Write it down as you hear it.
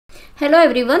Hello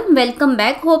everyone, welcome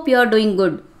back. Hope you are doing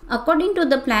good. According to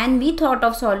the plan, we thought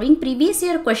of solving previous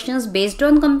year questions based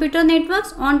on computer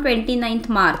networks on 29th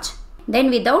March. Then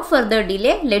without further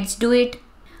delay, let's do it.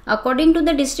 According to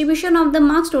the distribution of the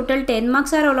marks, total 10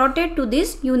 marks are allotted to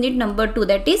this unit number 2,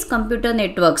 that is computer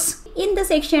networks. In the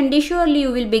section D, surely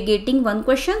you will be getting one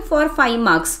question for 5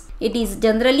 marks. It is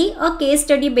generally a case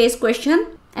study based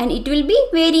question and it will be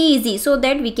very easy so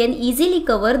that we can easily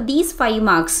cover these 5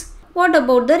 marks. What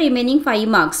about the remaining 5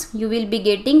 marks? You will be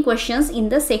getting questions in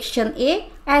the section A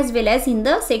as well as in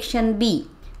the section B.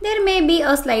 There may be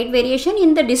a slight variation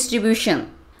in the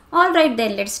distribution. Alright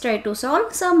then, let's try to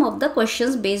solve some of the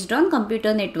questions based on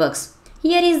computer networks.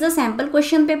 Here is the sample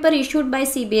question paper issued by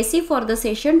CBSE for the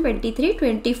session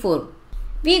 23-24.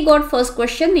 We got first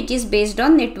question which is based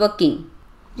on networking.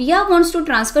 Riya wants to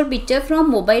transfer picture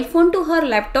from mobile phone to her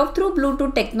laptop through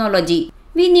Bluetooth technology.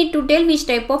 We need to tell which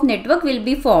type of network will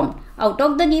be formed. Out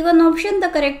of the given option, the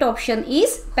correct option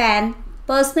is PAN,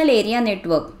 Personal Area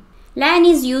Network. LAN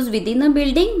is used within a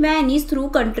building, WAN is through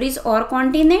countries or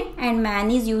continent, and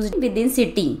MAN is used within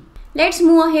city. Let's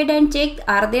move ahead and check,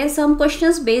 are there some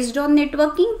questions based on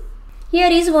networking?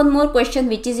 Here is one more question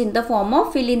which is in the form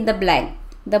of fill in the blank.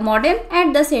 The modem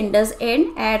at the sender's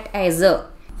end act as a.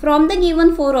 From the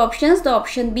given 4 options, the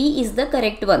option B is the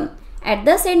correct one. At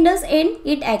the sender's end,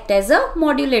 it acts as a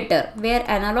modulator where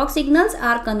analog signals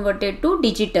are converted to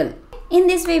digital. In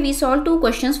this way, we solved 2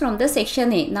 questions from the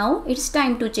section A. Now, it's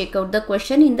time to check out the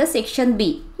question in the section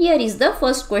B. Here is the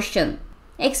first question.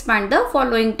 Expand the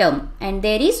following term. And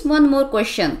there is one more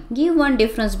question. Give one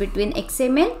difference between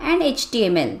XML and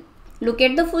HTML. Look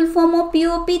at the full form of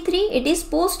POP3. It is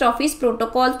Post Office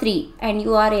Protocol 3 and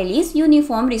URL is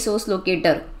Uniform Resource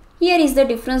Locator. Here is the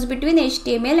difference between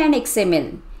HTML and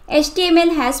XML.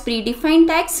 HTML has predefined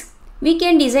tags. We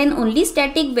can design only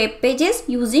static web pages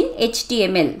using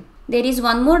HTML. There is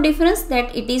one more difference,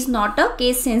 that it is not a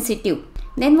case sensitive.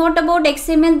 Then what about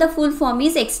XML? The full form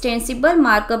is Extensible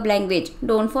Markup Language.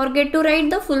 Don't forget to write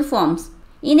the full forms.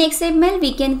 In XML,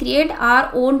 we can create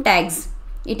our own tags.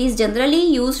 It is generally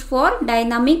used for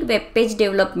dynamic web page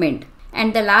development.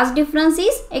 And the last difference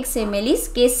is XML is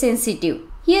case sensitive.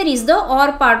 Here is the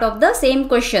OR part of the same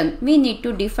question. We need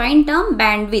to define term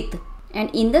bandwidth. And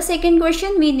in the second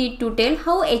question, we need to tell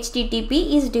how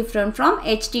HTTP is different from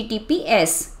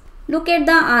HTTPS. Look at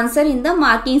the answer in the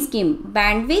marking scheme.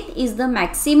 Bandwidth is the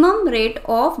maximum rate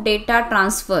of data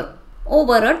transfer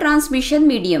over a transmission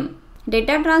medium.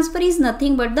 Data transfer is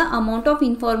nothing but the amount of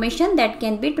information that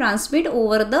can be transmitted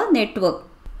over the network.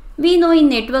 We know in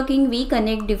networking we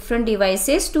connect different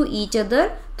devices to each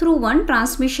other through one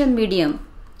transmission medium.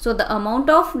 So the amount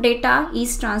of data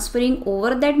is transferring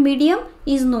over that medium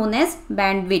is known as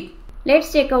bandwidth.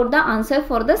 Let's check out the answer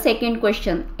for the second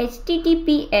question.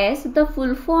 HTTPS, the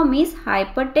full form is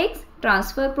Hypertext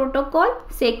Transfer Protocol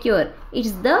Secure.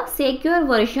 It's the secure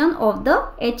version of the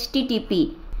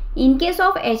HTTP. In case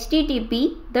of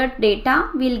HTTP, the data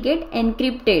will get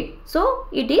encrypted. So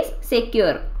it is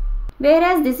secure.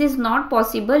 Whereas this is not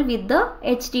possible with the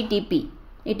HTTP.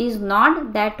 It is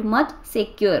not that much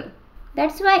secure.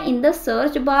 That's why in the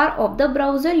search bar of the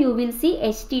browser you will see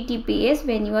HTTPS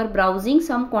when you are browsing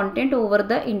some content over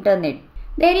the internet.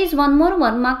 There is one more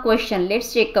 1 mark question.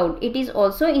 Let's check out. It is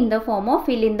also in the form of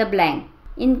fill in the blank.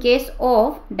 In case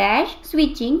of dash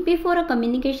switching, before a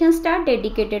communication start,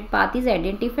 dedicated path is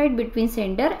identified between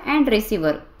sender and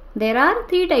receiver. There are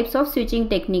 3 types of switching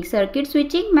techniques: circuit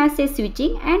switching, message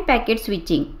switching and packet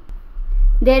switching.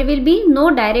 There will be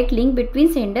no direct link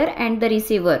between sender and the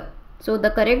receiver. So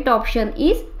the correct option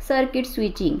is circuit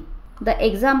switching. The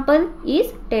example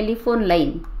is telephone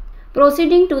line.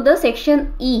 Proceeding to the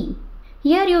section E.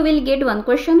 Here you will get one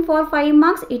question for 5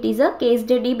 marks. It is a case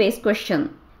study based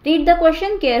question. Read the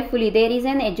question carefully. There is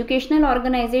an educational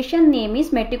organization name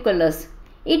is Meticulous.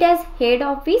 It has head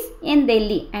office in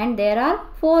Delhi and there are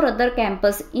 4 other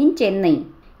campuses in Chennai.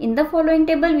 In the following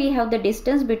table we have the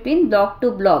distance between block to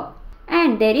block.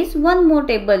 And there is one more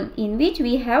table in which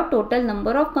we have total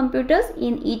number of computers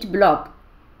in each block.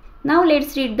 Now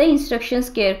let's read the instructions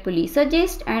carefully.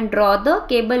 Suggest and draw the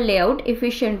cable layout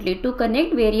efficiently to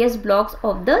connect various blocks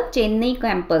of the Chennai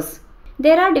campus.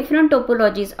 There are different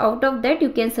topologies. Out of that you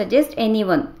can suggest any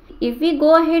one. If we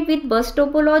go ahead with bus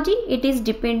topology, it is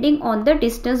depending on the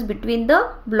distance between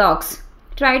the blocks.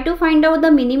 Try to find out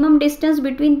the minimum distance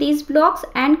between these blocks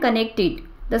and connect it.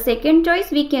 The second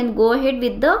choice, we can go ahead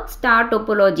with the star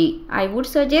topology. I would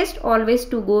suggest always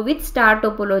to go with star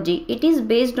topology. It is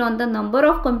based on the number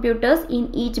of computers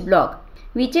in each block.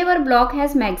 Whichever block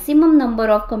has maximum number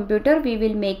of computer, we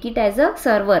will make it as a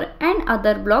server and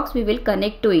other blocks we will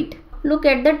connect to it. look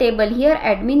at the table here.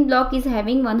 Admin block is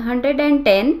having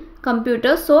 110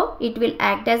 computers, so it will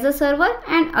act as a server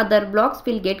and other blocks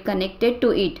will get connected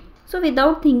to it. So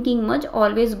without thinking much,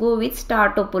 always go with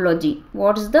star topology.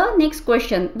 What's the next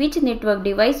question? Which network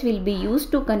device will be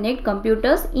used to connect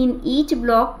computers in each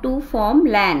block to form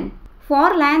LAN?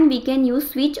 For LAN we can use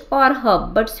switch or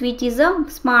hub, but switch is a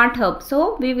smart hub,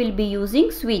 so we will be using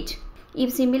switch.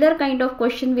 If similar kind of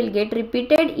question will get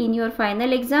repeated in your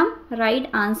final exam, write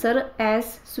answer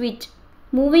as switch.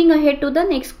 Moving ahead to the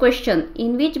next question.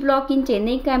 In which block in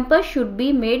Chennai campus should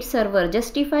be made server?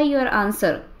 Justify your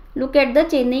answer. Look at the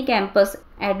Chennai campus.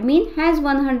 Admin has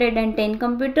 110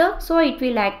 computers, so it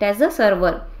will act as a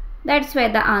server. That's why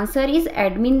the answer is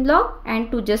admin block, and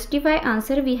to justify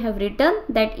answer we have written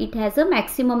that it has a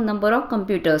maximum number of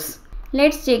computers.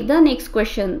 Let's check the next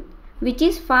question. Which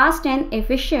is fast and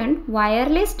efficient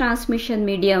wireless transmission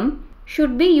medium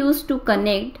should be used to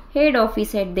connect head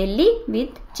office at Delhi with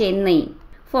Chennai?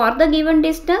 For the given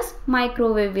distance,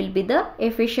 microwave will be the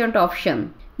efficient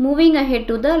option. Moving ahead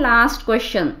to the last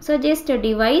question. Suggest a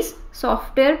device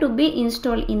software to be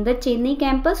installed in the Chennai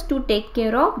campus to take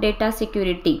care of data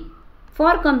security.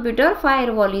 For computer,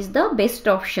 firewall is the best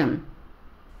option.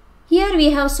 Here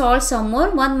we have solved some more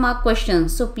 1 mark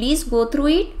questions. So please go through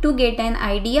it to get an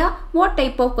idea what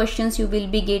type of questions you will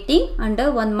be getting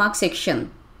under 1 mark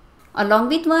section. Along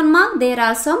with 1 mark, there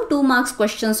are some 2 marks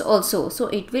questions also. So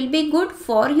it will be good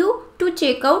for you to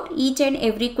check out each and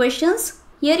every questions.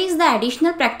 Here is the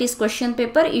additional practice question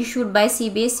paper issued by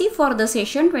CBSE for the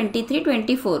session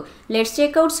 23-24. Let's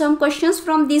check out some questions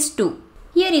from these two.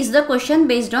 Here is the question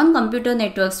based on computer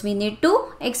networks. We need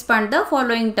to expand the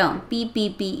following term.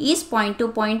 PPP is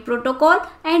point-to-point protocol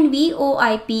and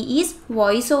VoIP is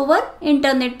voice over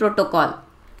internet protocol.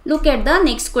 Look at the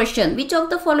next question. Which of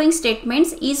the following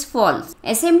statements is false?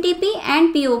 SMTP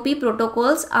and POP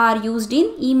protocols are used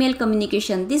in email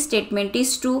communication. This statement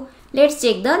is true. Let's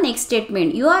check the next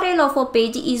statement. URL of a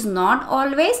page is not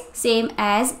always same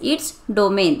as its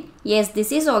domain. Yes,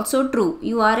 this is also true.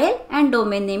 URL and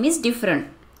domain name is different.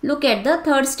 Look at the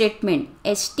third statement.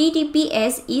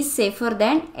 HTTPS is safer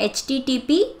than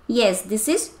HTTP. Yes, this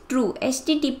is true.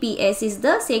 HTTPS is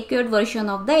the secured version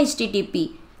of the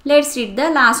HTTP. Let's read the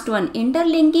last one.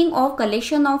 Interlinking of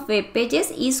collection of web pages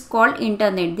is called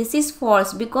internet. This is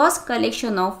false because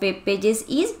collection of web pages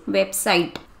is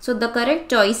website. So the correct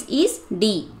choice is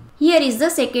D. Here is the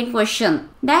second question.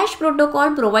 Dash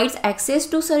protocol provides access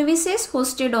to services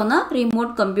hosted on a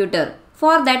remote computer.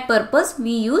 For that purpose,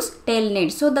 we use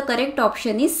telnet. So the correct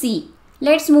option is C.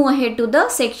 Let's move ahead to the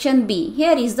section B.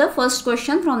 Here is the first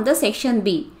question from the section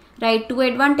B. Write 2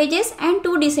 advantages and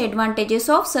 2 disadvantages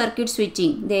of circuit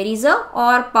switching. There is a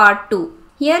OR part 2.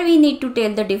 Here we need to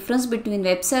tell the difference between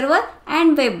web server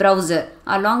and web browser.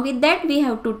 Along with that, we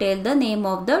have to tell the name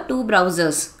of the 2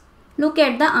 browsers. Look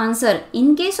at the answer.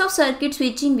 In case of circuit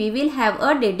switching, we will have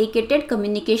a dedicated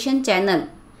communication channel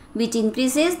which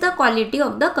increases the quality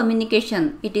of the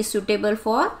communication. It is suitable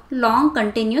for long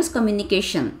continuous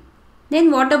communication.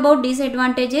 Then what about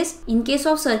disadvantages? In case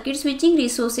of circuit switching,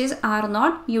 resources are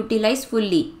not utilized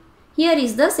fully. Here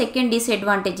is the second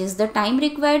disadvantages. The time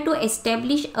required to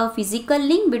establish a physical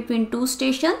link between 2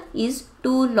 stations is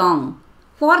too long.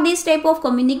 For this type of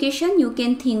communication, you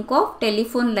can think of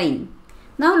telephone line.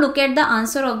 Now look at the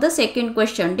answer of the second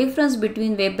question. Difference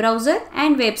between web browser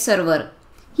and web server.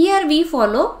 Here we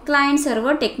follow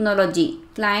client-server technology.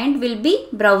 Client will be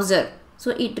browser.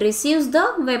 So it receives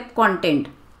the web content.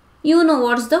 You know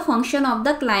what's the function of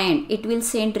the client. It will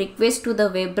send request to the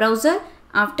web browser.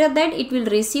 After that it will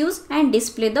receive and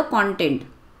display the content.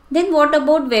 Then what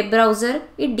about web browser?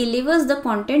 It delivers the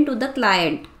content to the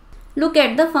client. Look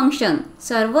at the function.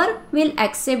 Server will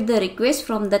accept the request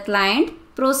from the client,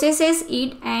 processes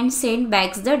it and send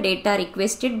back the data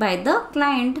requested by the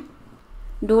client.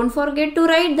 Don't forget to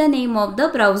write the name of the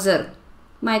browser.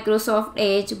 Microsoft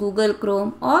Edge, Google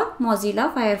Chrome or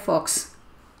Mozilla Firefox.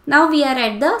 Now we are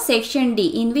at the section D,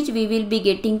 in which we will be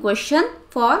getting question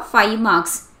for 5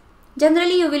 marks.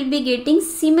 Generally you will be getting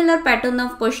similar pattern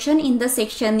of question in the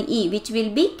section E, which will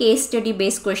be case study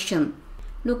based question.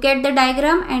 Look at the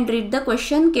diagram and read the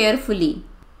question carefully.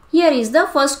 Here is the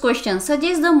first question.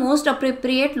 Suggest the most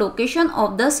appropriate location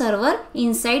of the server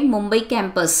inside Mumbai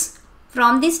campus.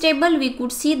 From this table we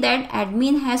could see that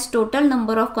admin has total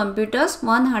number of computers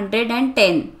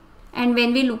 110. And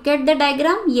when we look at the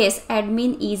diagram, yes,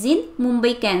 admin is in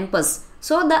Mumbai campus.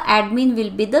 So the admin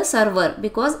will be the server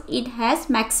because it has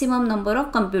maximum number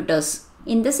of computers.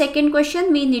 In the second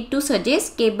question, we need to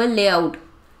suggest cable layout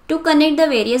to connect the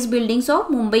various buildings of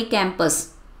Mumbai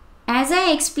campus. As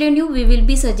I explained you, we will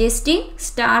be suggesting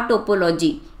star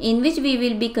topology. in which we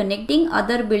will be connecting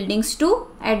other buildings to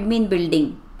admin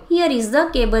building. Here is the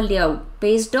cable layout.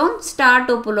 Based on star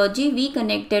topology, we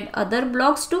connected other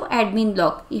blocks to admin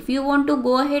block. If you want to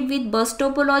go ahead with bus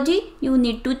topology, you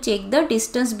need to check the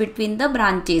distance between the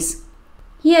branches.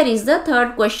 Here is the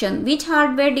third question. Which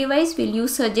hardware device will you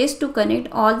suggest to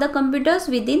connect all the computers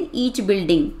within each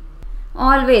building?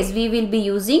 Always we will be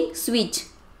using switch.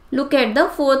 Look at the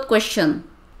fourth question.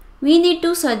 We need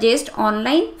to suggest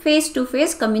online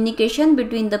face-to-face communication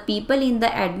between the people in the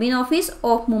admin office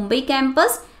of Mumbai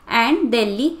campus and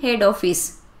Delhi head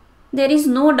office. There is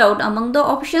no doubt among the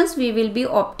options we will be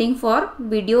opting for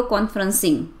video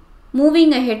conferencing.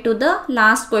 Moving ahead to the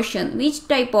last question. Which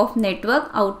type of network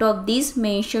out of these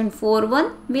mentioned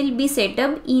 4.1 will be set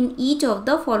up in each of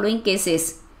the following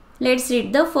cases? Let's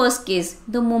read the first case.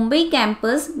 The Mumbai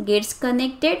campus gets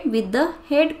connected with the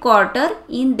headquarters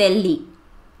in Delhi.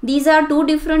 These are two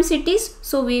different cities,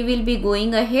 so we will be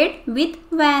going ahead with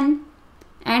WAN.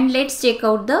 And let's check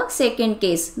out the second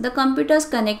case. The computers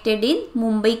connected in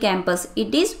Mumbai campus.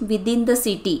 It is within the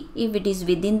city. If it is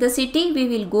within the city, we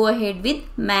will go ahead with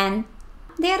MAN.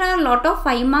 There are a lot of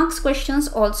 5 marks questions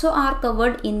also are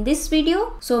covered in this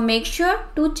video. So make sure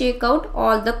to check out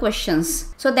all the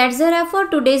questions. So that's the wrap for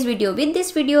today's video. With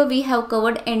this video, we have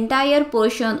covered entire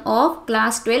portion of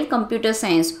class 12 computer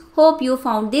science. Hope you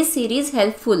found this series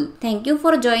helpful. Thank you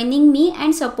for joining me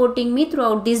and supporting me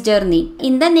throughout this journey.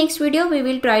 In the next video, we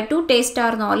will try to test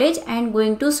our knowledge and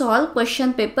going to solve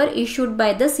question paper issued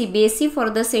by the CBSE for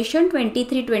the session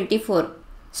 23-24.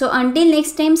 So until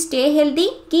next time, stay healthy,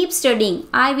 keep studying.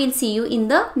 I will see you in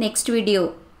the next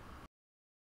video.